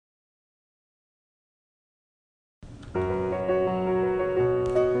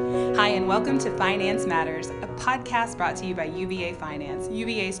Hi, and welcome to Finance Matters, a podcast brought to you by UVA Finance,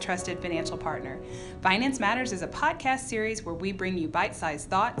 UVA's trusted financial partner. Finance Matters is a podcast series where we bring you bite-sized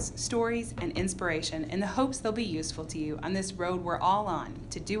thoughts, stories, and inspiration in the hopes they'll be useful to you on this road we're all on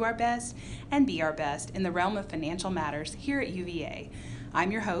to do our best and be our best in the realm of financial matters here at UVA. I'm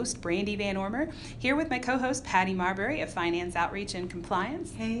your host, Brandy Van Ormer, here with my co-host, Patty Marbury of Finance Outreach and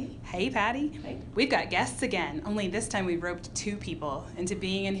Compliance. Hey. Hey, Patty. Hey. We've got guests again, only this time we've roped two people into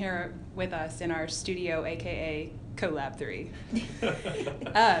being in here with us in our studio, aka CoLab 3.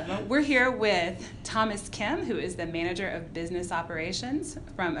 We're here with Thomas Kim, who is the Manager of Business Operations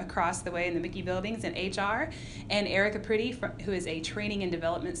from across the way in the Mickey Buildings in HR, and Erica Pretty, who is a Training and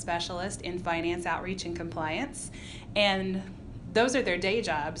Development Specialist in Finance Outreach and Compliance. And those are their day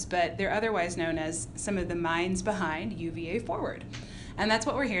jobs, but they're otherwise known as some of the minds behind UVA Forward. And that's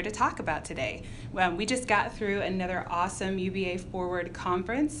what we're here to talk about today. Well, we just got through another awesome UVA Forward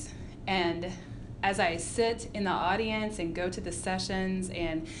conference, and as I sit in the audience and go to the sessions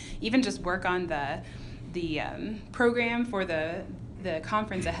and even just work on the program for the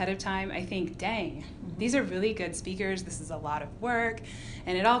conference ahead of time, I think, dang, these are really good speakers. This is a lot of work,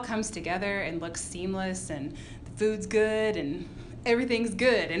 and it all comes together and looks seamless, and the food's good, and everything's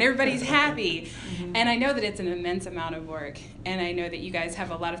good, and everybody's happy. And I know that it's an immense amount of work, and I know that you guys have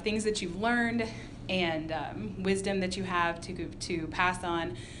a lot of things that you've learned and wisdom that you have to pass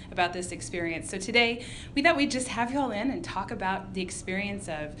on about this experience. So today, we thought we'd just have you all in and talk about the experience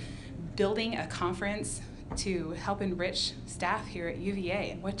of building a conference to help enrich staff here at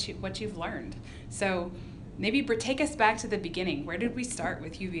UVA and what you've learned. So maybe take us back to the beginning. Where did we start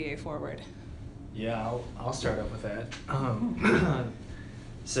with UVA Forward? Yeah, I'll start up with that.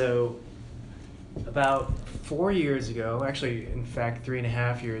 So about 4 years ago, actually, in fact,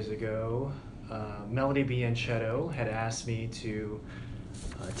 3.5 years ago, Melody Bianchetto had asked me to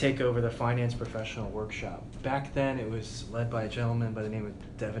take over the Finance Professional Workshop. Back then, it was led by a gentleman by the name of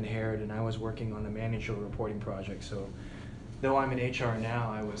Devin Harrod, and I was working on the Managerial Reporting Project. So though I'm in HR now,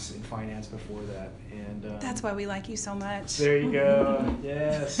 I was in finance before that. And That's why we like you so much. There you go.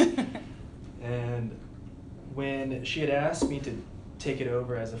 Yes. And when she had asked me to take it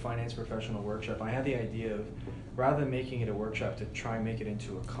over as a Finance Professional Workshop, I had the idea of, rather than making it a workshop, to try and make it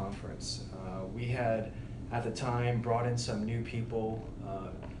into a conference. We had, at the time, brought in some new people,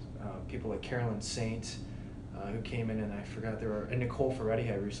 people like Carolyn Saint, who came in, and I forgot and Nicole Ferretti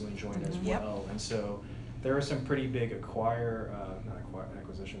had recently joined as well. And so there were some pretty big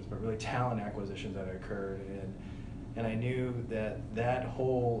acquisitions, but really talent acquisitions that occurred. And I knew that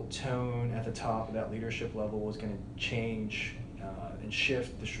whole tone at the top of that leadership level was going to change and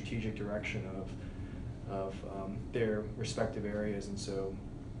shift the strategic direction of their respective areas.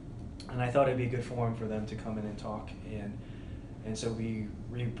 And I thought it'd be a good forum for them to come in and talk. And so we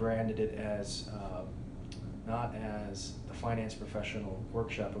rebranded it as not as the Finance Professional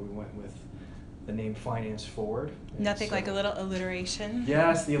Workshop, but we went with the name Finance Forward. Nothing like a little alliteration.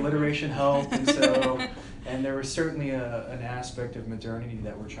 Yes, the alliteration helped, and there was certainly an aspect of modernity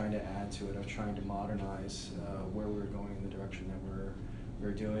that we're trying to add to it, of trying to modernize where we were going in the direction that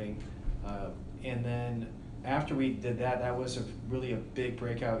we're doing. And then after we did that, that was really a big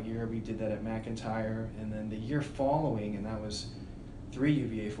breakout year. We did that at McIntyre, and then the year following, and that was 3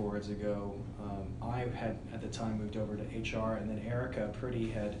 UVA Forwards ago, I had at the time moved over to HR, and then Erica Pretty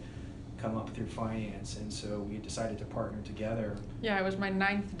had come up through finance, and so we decided to partner together. Yeah, it was my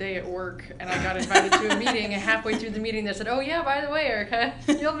 9th day at work, and I got invited to a meeting, and halfway through the meeting they said, "Oh yeah, by the way, Erica,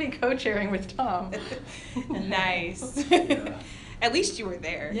 you'll be co-chairing with Tom." Nice. Yeah. At least you were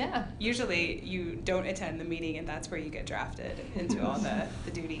there. Yeah. Usually you don't attend the meeting, and that's where you get drafted into all the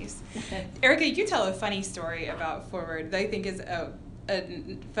duties. Erica, you tell a funny story about Forward that I think is a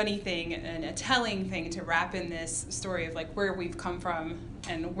funny thing and a telling thing to wrap in this story of like where we've come from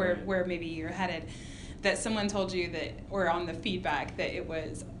and where maybe you're headed, that someone told you that, or on the feedback, that it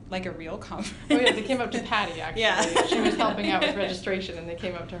was like a real conference. Oh yeah, they came up to Patty actually. Yeah. She was helping out with registration, and they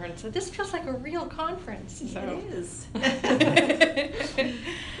came up to her and said, "This feels like a real conference." So It is.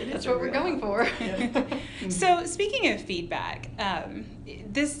 That's what we're going for. So speaking of feedback,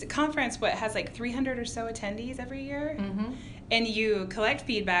 this conference has like 300 or so attendees every year? Mm-hmm. And you collect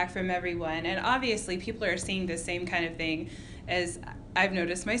feedback from everyone, and obviously people are seeing the same kind of thing as I've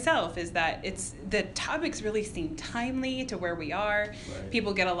noticed myself, is that the topics really seem timely to where we are. Right.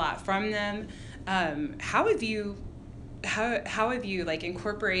 People get a lot from them. How have you like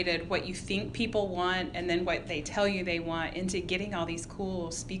incorporated what you think people want and then what they tell you they want into getting all these cool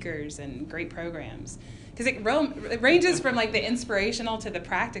speakers and great programs? Because it ranges from like the inspirational to the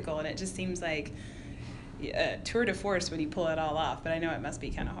practical, and it just seems like a tour de force when you pull it all off, but I know it must be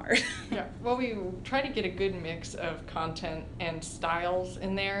kind of hard. Yeah, well, we try to get a good mix of content and styles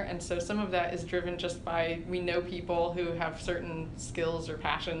in there, and so some of that is driven just by we know people who have certain skills or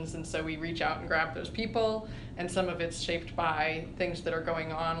passions, and so we reach out and grab those people, and some of it's shaped by things that are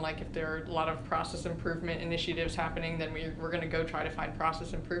going on, like if there are a lot of process improvement initiatives happening, then we're going to go try to find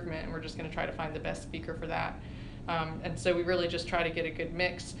process improvement, and we're just going to try to find the best speaker for that. And so we really just try to get a good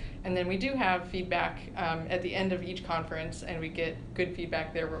mix. And then we do have feedback at the end of each conference, and we get good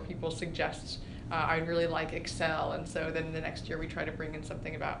feedback there where people suggest, I really like Excel, and so then the next year we try to bring in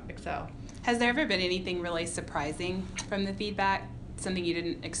something about Excel. Has there ever been anything really surprising from the feedback, something you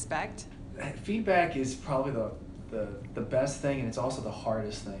didn't expect? Feedback is probably the best thing, and it's also the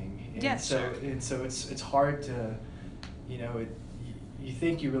hardest thing. And Yes, so, sure. And so it's hard to, you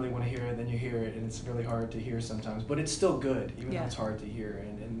think you really want to hear it, then you hear it, and it's really hard to hear sometimes. But it's still good, even Yeah. though it's hard to hear,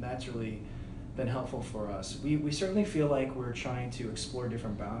 and that's really been helpful for us. We certainly feel like we're trying to explore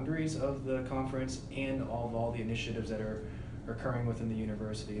different boundaries of the conference and all the initiatives that are occurring within the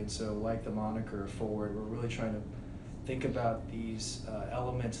university. And so, like the moniker Forward, we're really trying to think about these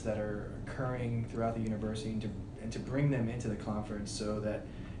elements that are occurring throughout the university and to bring them into the conference so that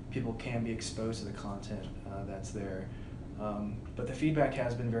people can be exposed to the content that's there. But the feedback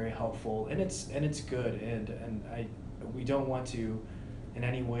has been very helpful, and it's good, and we don't want to in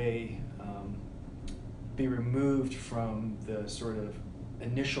any way be removed from the sort of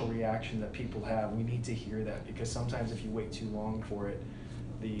initial reaction that people have. We need to hear that, because sometimes if you wait too long for it,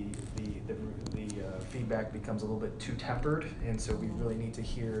 the feedback becomes a little bit too tempered, and so we really need to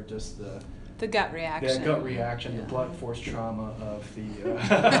hear just The gut reaction. the gut reaction, Yeah. the blunt force trauma of the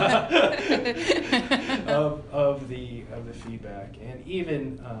of the feedback, and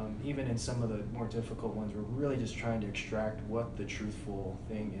even in some of the more difficult ones, we're really just trying to extract what the truthful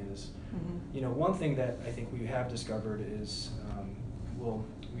thing is. Mm-hmm. One thing that I think we have discovered is,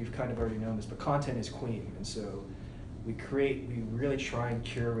 we've kind of already known this, but content is queen, and so we really try and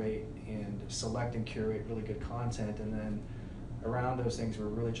curate and select and curate really good content, and then around those things, we're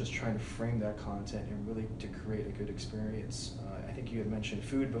really just trying to frame that content and really to create a good experience. I think you had mentioned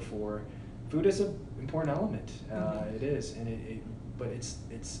food before. Food is an important element. It is, and but it's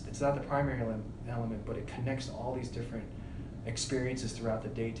not the primary element, but it connects all these different experiences throughout the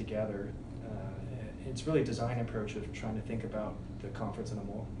day together. It's really a design approach of trying to think about the conference in a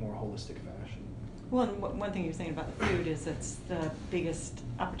more holistic fashion. Well, and one thing you're saying about the food is it's the biggest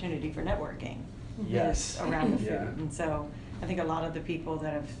opportunity for networking. Yes. Is around the food. Yeah. And so I think a lot of the people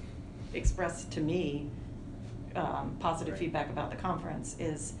that have expressed to me positive Right. feedback about the conference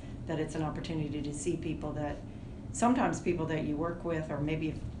is that it's an opportunity to see people sometimes people that you work with or maybe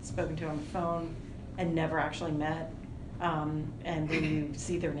you've spoken to on the phone and never actually met. And when you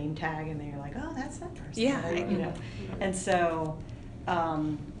see their name tag and then you're like, oh, that's that person. Yeah. Right? And so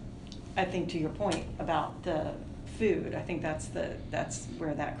I think to your point about the food, I think that's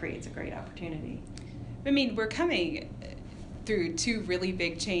where that creates a great opportunity. I mean, we're coming through two really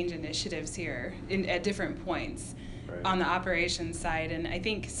big change initiatives here at different points Right. on the operations side, and I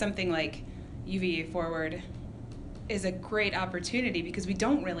think something like UVA Forward is a great opportunity because we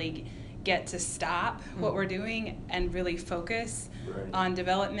don't really get to stop what we're doing and really focus Right. on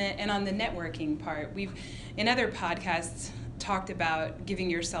development and on the networking part. We've, in other podcasts, talked about giving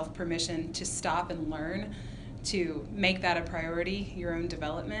yourself permission to stop and learn, to make that a priority, your own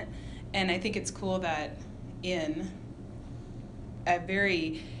development. And I think it's cool that in a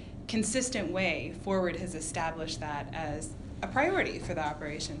very consistent way, Forward has established that as a priority for the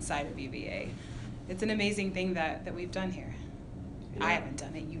operations side of UVA. It's an amazing thing that we've done here. Yeah. I haven't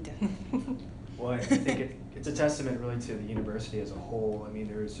done it, you've done it. Well, I think it's a testament really to the university as a whole. I mean,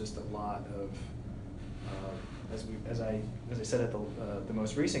 there's just a lot of, as I said at the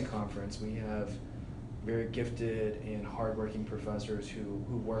most recent conference, we have very gifted and hardworking professors who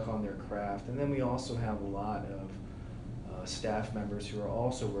work on their craft, and then we also have a lot of staff members who are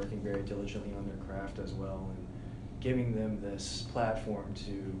also working very diligently on their craft as well, and giving them this platform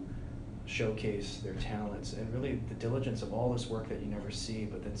to showcase their talents. And really the diligence of all this work that you never see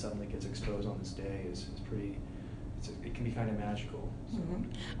but then suddenly gets exposed on this day is pretty, it can be kind of magical. So.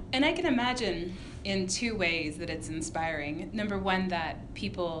 And I can imagine in two ways that it's inspiring. Number one, that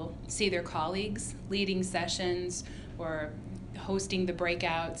people see their colleagues leading sessions or hosting the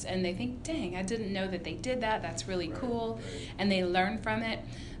breakouts and they think, dang, I didn't know that they did that. That's really Right, cool. right. And they learn from it.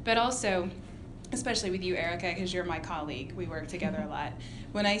 But also, especially with you, Erica, because you're my colleague, we work together a lot.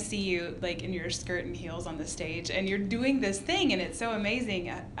 When I see you like in your skirt and heels on the stage and you're doing this thing and it's so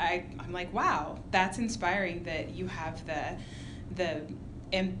amazing, I'm like, wow, that's inspiring that you have the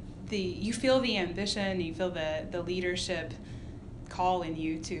you feel the ambition, you feel the leadership call in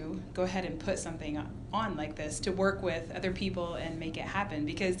you to go ahead and put something on like this, to work with other people and make it happen.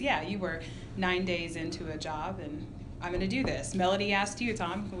 Because yeah, you were 9 days into a job and I'm going to do this. Melody asked you,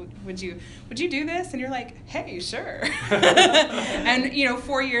 Tom, would you do this? And you're like, hey, sure. And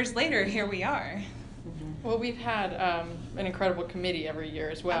 4 years later, here we are. Well, we've had an incredible committee every year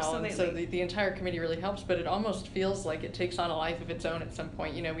as well. Absolutely. And so the entire committee really helps, but it almost feels like it takes on a life of its own at some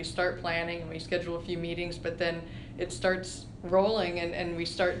point. We start planning and we schedule a few meetings, but then it starts rolling and we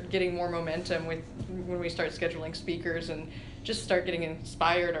start getting more momentum when we start scheduling speakers and just start getting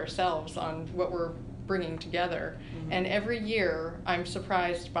inspired ourselves on what we're bringing together. Mm-hmm. And every year I'm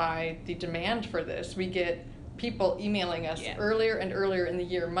surprised by the demand for this. We get people emailing us earlier and earlier in the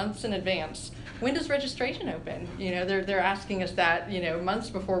year, months in advance. When does registration open? They're asking us that, months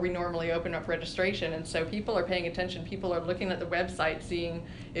before we normally open up registration. And so people are paying attention. People are looking at the website, seeing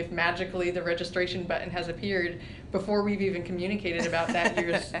if magically the registration button has appeared before we've even communicated about that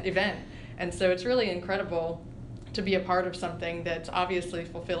year's event. And so it's really incredible to be a part of something that's obviously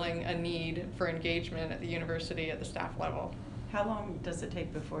fulfilling a need for engagement at the university at the staff level. How long does it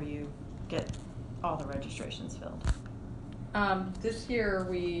take before you get all the registrations filled? This year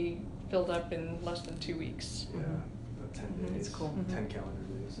we filled up in less than 2 weeks. Yeah, about 10 days. It's cool. 10 calendar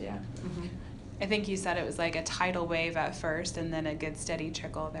days. Yeah. Mm-hmm. I think you said it was like a tidal wave at first and then a good steady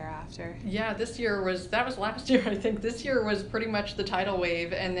trickle thereafter. Yeah, that was last year, I think. This year was pretty much the tidal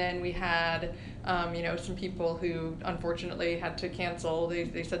wave, and then we had, some people who unfortunately had to cancel.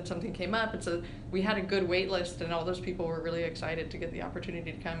 They said something came up, and so we had a good wait list, and all those people were really excited to get the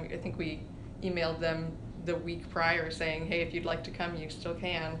opportunity to come. I think we emailed them the week prior saying, hey, if you'd like to come, you still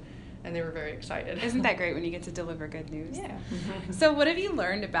can. And they were very excited. Isn't that great when you get to deliver good news? Yeah. So what have you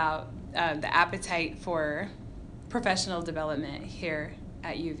learned about the appetite for professional development here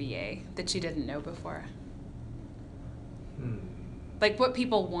at UVA that you didn't know before? Like what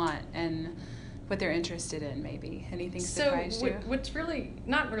people want and what they're interested in, maybe? Anything surprised you? What's really,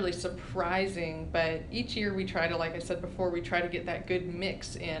 not really surprising, but each year we try to, like I said before, we try to get that good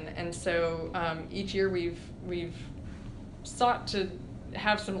mix in. And so each year we've sought to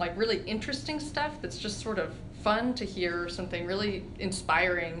have some like really interesting stuff that's just sort of fun to hear, something really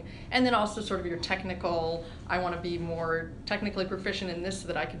inspiring, and then also sort of your technical, I want to be more technically proficient in this so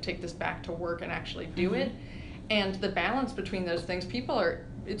that I can take this back to work and actually do it. And the balance between those things,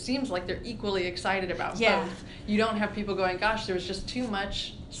 it seems like they're equally excited about both. You don't have people going, gosh, there was just too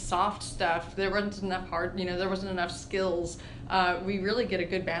much soft stuff, there wasn't enough there wasn't enough skills. We really get a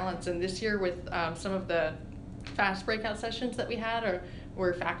good balance, and this year with some of the fast breakout sessions that we had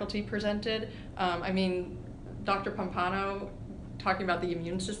where faculty presented, Dr. Pompano talking about the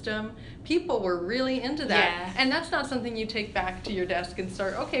immune system, people were really into that. Yeah. And that's not something you take back to your desk and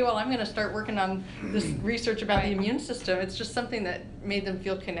start, okay, well, I'm going to start working on this research about the immune system. It's just something that made them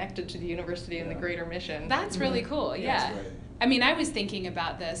feel connected to the university and the greater mission. That's really cool, yeah. That's right. I mean, I was thinking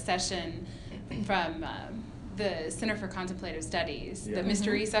about the session from the Center for Contemplative Studies, the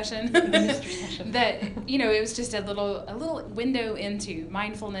mystery session. The mystery session. That, it was just a little window into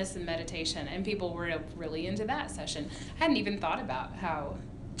mindfulness and meditation, and people were really into that session. I hadn't even thought about how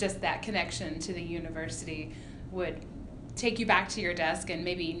just that connection to the university would take you back to your desk and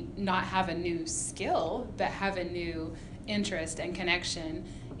maybe not have a new skill, but have a new interest and connection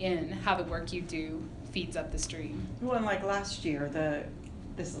in how the work you do feeds up the stream. Well, and like last year,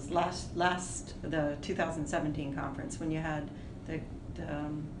 this is the 2017 conference when you had the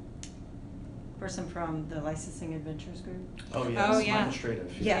person from the Licensing Adventures Group. Oh, yes. Oh, yeah. Michael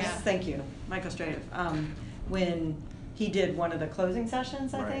Stradiff. Yes, Yeah. thank you, Michael Stradiff. When he did one of the closing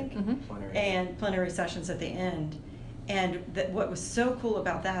sessions, I think, Plenary. and plenary sessions at the end. And what was so cool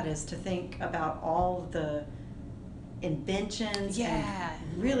about that is to think about all the inventions Yeah.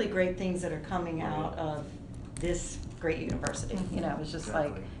 and really great things that are coming out of this great university. It's just like,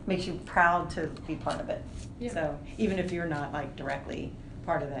 Exactly. makes you proud to be part of it. Yeah. So even if you're not like directly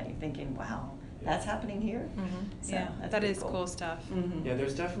part of that, you're thinking, wow, that's happening here? So Yeah, that's that pretty is cool stuff. Mhm. Yeah,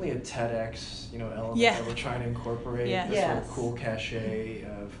 there's definitely a TEDx, element Yeah. that we're trying to incorporate. Yeah. This sort of Yes. cool cachet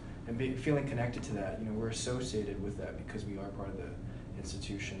of, and feeling connected to that. We're associated with that because we are part of the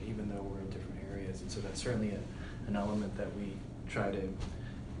institution, even though we're in different areas. And so that's certainly an element that we try to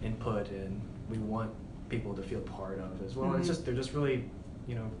input, and we want people to feel part of as well. Mhm. They're just really,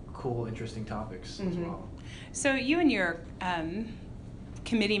 cool, interesting topics as Mhm. well. So you and your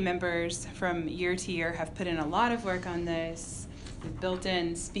committee members from year to year have put in a lot of work on this. You've built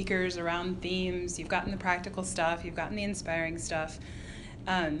in speakers around themes. You've gotten the practical stuff. You've gotten the inspiring stuff.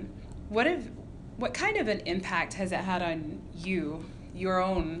 What kind of an impact has it had on you, your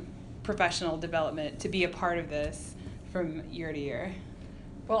own professional development to be a part of this from year to year?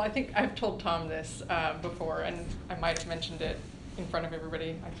 Well, I think I've told Tom this before, and I might have mentioned it in front of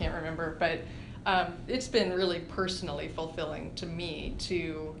everybody. I can't remember, but it's been really personally fulfilling to me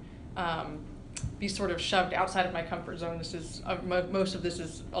to be sort of shoved outside of my comfort zone. This is most of this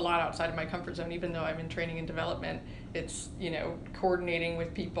is a lot outside of my comfort zone, even though I'm in training and development. It's, you know, coordinating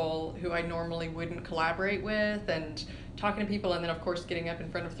with people who I normally wouldn't collaborate with, and talking to people, and then of course getting up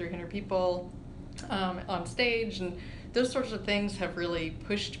in front of 300 people on stage, and those sorts of things have really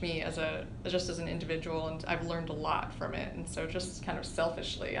pushed me just as an individual, and I've learned a lot from it. And so just kind of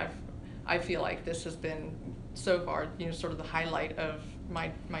selfishly, I feel like this has been so far, you know, sort of the highlight of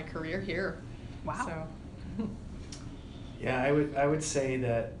my career here. Wow. So. Yeah, I would say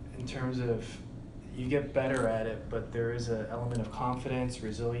that in terms of, you get better at it, but there is an element of confidence,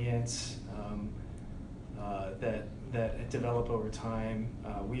 resilience that develop over time.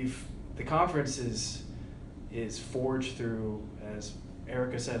 The conference is forged through, as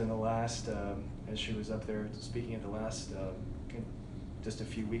Erica said in the last, as she was up there speaking at the last, just a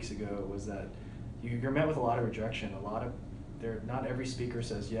few weeks ago, was that you're met with a lot of rejection. Not every speaker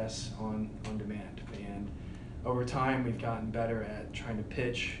says yes on demand, and over time we've gotten better at trying to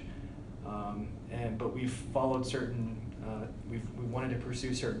pitch, but we've followed certain. We wanted to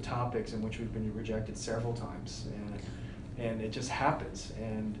pursue certain topics in which we've been rejected several times, and it just happens.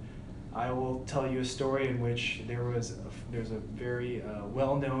 And I will tell you a story in which there's a very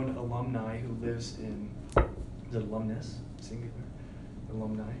well-known alumni who lives in, is it alumnus, singular?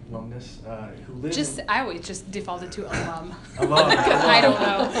 Alumnus, who lives I always just defaulted to alum. alum. I don't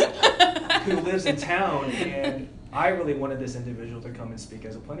know. Who lives in town, and I really wanted this individual to come and speak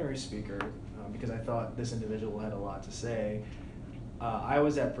as a plenary speaker because I thought this individual had a lot to say. I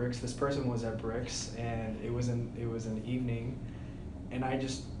was at Bricks. This person was at Bricks, and it was an evening, and I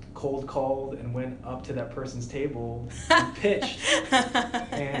just cold called and went up to that person's table and pitched,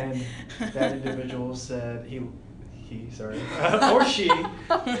 and that individual said or she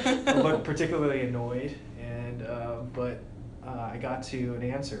looked particularly annoyed, and but I got to an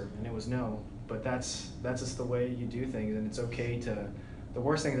answer, and it was no. But that's just the way you do things, and it's okay to. The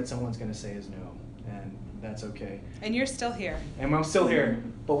worst thing that someone's going to say is no, and that's okay. And you're still here. And I'm still here.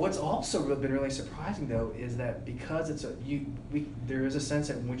 But what's also been really surprising, though, is that because there is a sense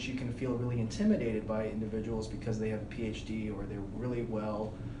in which you can feel really intimidated by individuals because they have a PhD or they're really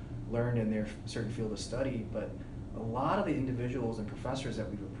well learned in their certain field of study. But a lot of the individuals and professors that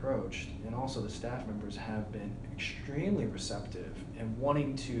we've approached, and also the staff members, have been extremely receptive and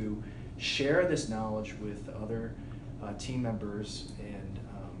wanting to share this knowledge with other team members and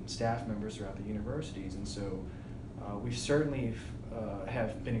staff members throughout the universities. And so we certainly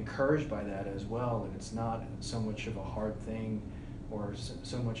have been encouraged by that as well, and it's not so much of a hard thing or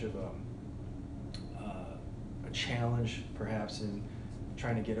so much of a challenge perhaps in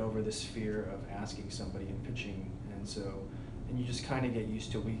trying to get over this fear of asking somebody and pitching. And you just kind of get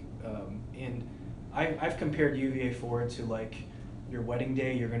used to and I've compared UVA Forward to like your wedding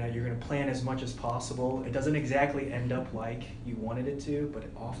day. You're gonna plan as much as possible. It doesn't exactly end up like you wanted it to, but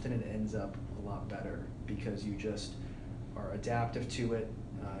often it ends up a lot better because you just are adaptive to it.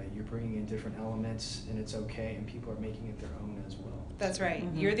 You're bringing in different elements, and it's okay, and people are making it their own as well. That's right.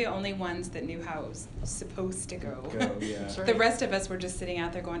 Mm-hmm. You're the only ones that knew how it was supposed to go. Yeah. That's right. The rest of us were just sitting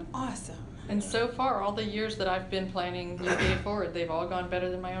out there going, awesome. And so far, all the years that I've been planning UVA Forward, they've all gone better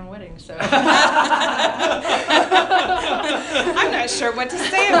than my own wedding. So I'm not sure what to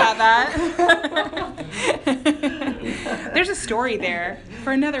say about that. There's a story there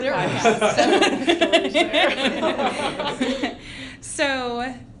for another There are podcast. several stories there.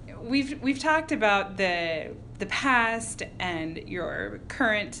 So we've talked about the past and your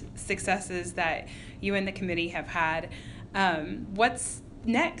current successes that you and the committee have had. What's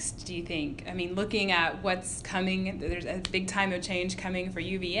next, do you think? I mean, looking at what's coming, there's a big time of change coming for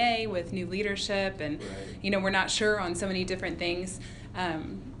UVA with new leadership, and Right. we're not sure on so many different things.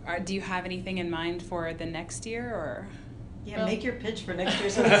 Do you have anything in mind for the next year, or? Yeah, make your pitch for next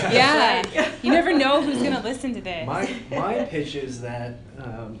year's. Yeah, you never know who's going to listen to this. My pitch is that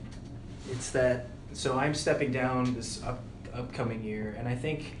so I'm stepping down this upcoming year, and I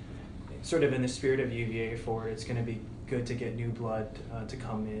think sort of in the spirit of UVA Forward, it's going to be good to get new blood to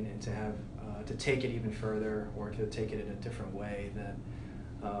come in and to have to take it even further, or to take it in a different way. That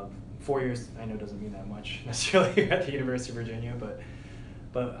 4 years, I know, doesn't mean that much necessarily here at the University of Virginia,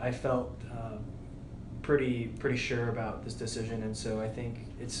 but I felt pretty sure about this decision, and so I think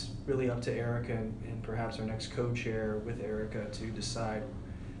it's really up to Erica and perhaps our next co-chair with Erica to decide,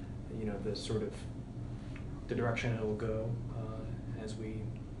 the sort of the direction it will go as we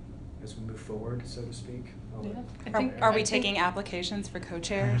as we move forward, so to speak. I'll let- I think- Are we I think- taking applications for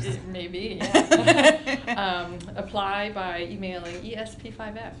co-chairs? Maybe, yeah. Apply by emailing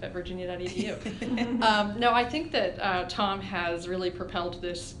esp5f@virginia.edu. No, I think that Tom has really propelled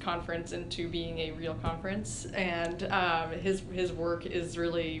this conference into being a real conference, and his work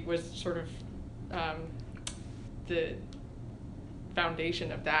was sort of the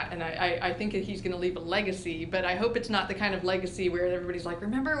foundation of that, and I think that he's going to leave a legacy, but I hope it's not the kind of legacy where everybody's like,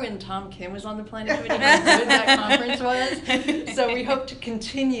 remember when Tom Kim was on the planning committee, how good that conference was? So we hope to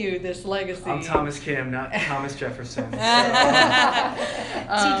continue this legacy. I'm Thomas Kim, not Thomas Jefferson. TK,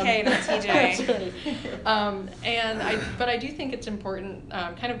 not TJ. That's right. But I do think it's important,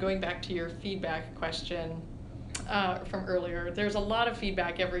 kind of going back to your feedback question, from earlier. There's a lot of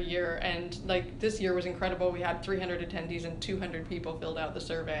feedback every year, and like this year was incredible. We had 300 attendees and 200 people filled out the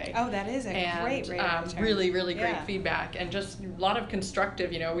survey. Oh, that is a great rate of return. Really, really great Yeah. feedback, and just a lot of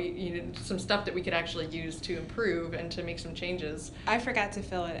constructive. Some stuff that we could actually use to improve and to make some changes. I forgot to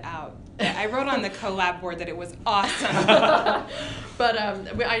fill it out. I wrote on the collab board that it was awesome. But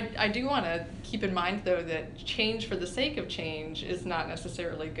I do want to keep in mind, though, that change for the sake of change is not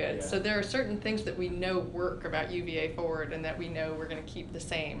necessarily good. Yeah. So there are certain things that we know work about UVA Forward and that we know we're going to keep the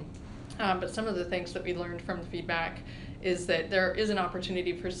same. But some of the things that we learned from the feedback is that there is an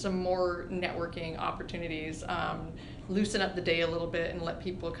opportunity for some more networking opportunities. Loosen up the day a little bit and let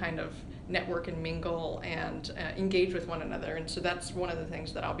people kind of network and mingle and engage with one another. And so that's one of the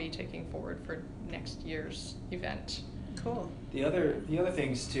things that I'll be taking forward for next year's event. Cool. The other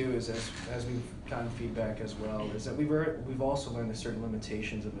things too is as we've gotten feedback as well is that we've also learned the certain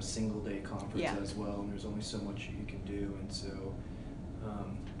limitations of a single day conference Yeah. as well, and there's only so much you can do, and so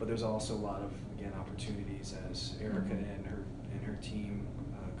but there's also a lot of opportunities as Erica and her team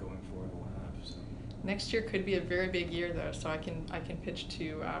going forward will have. So. Next year could be a very big year, though, so I can pitch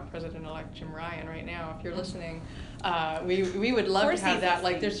to President-elect Jim Ryan right now, if you're listening. We would love to have that.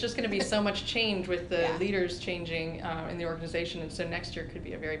 Like, there's just going to be so much change with the leaders changing in the organization, and so next year could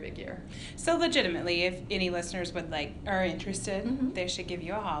be a very big year. So legitimately, if any listeners are interested, they should give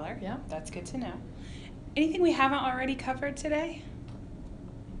you a holler. Yeah. That's good to know. Anything we haven't already covered today?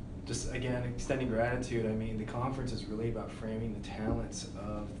 Just again, extending gratitude. I mean, the conference is really about framing the talents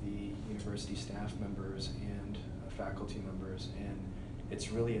of the university staff members and faculty members, and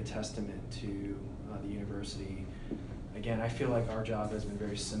it's really a testament to the university. Again, I feel like our job has been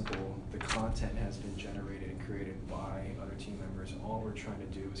very simple. The content has been generated and created by other team members. All we're trying to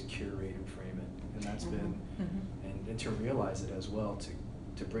do is curate and frame it, and that's been, and to realize it as well,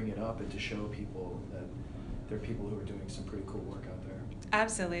 to bring it up and to show people that there are people who are doing some pretty cool work out there.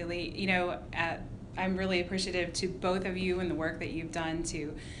 Absolutely. I'm really appreciative to both of you and the work that you've done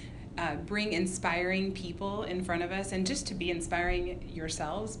to bring inspiring people in front of us, and just to be inspiring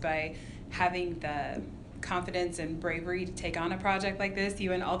yourselves by having the confidence and bravery to take on a project like this.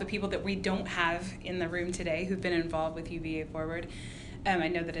 You and all the people that we don't have in the room today who've been involved with UVA Forward. I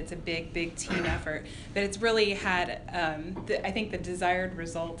know that it's a big team effort, but it's really had, I think, the desired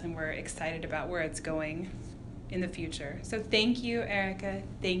result, and we're excited about where it's going in the future. So thank you, Erica.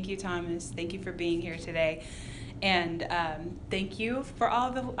 Thank you, Thomas. Thank you for being here today. And thank you for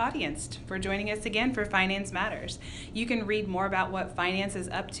all the audience for joining us again for Finance Matters. You can read more about what finance is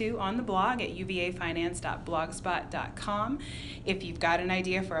up to on the blog at uvafinance.blogspot.com. If you've got an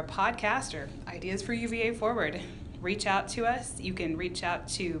idea for a podcast or ideas for UVA Forward, reach out to us. You can reach out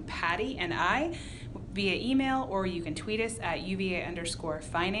to Patty and I via email, or you can tweet us at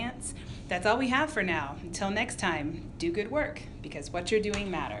UVA_finance. That's all we have for now. Until next time, do good work, because what you're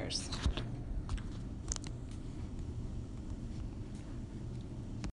doing matters.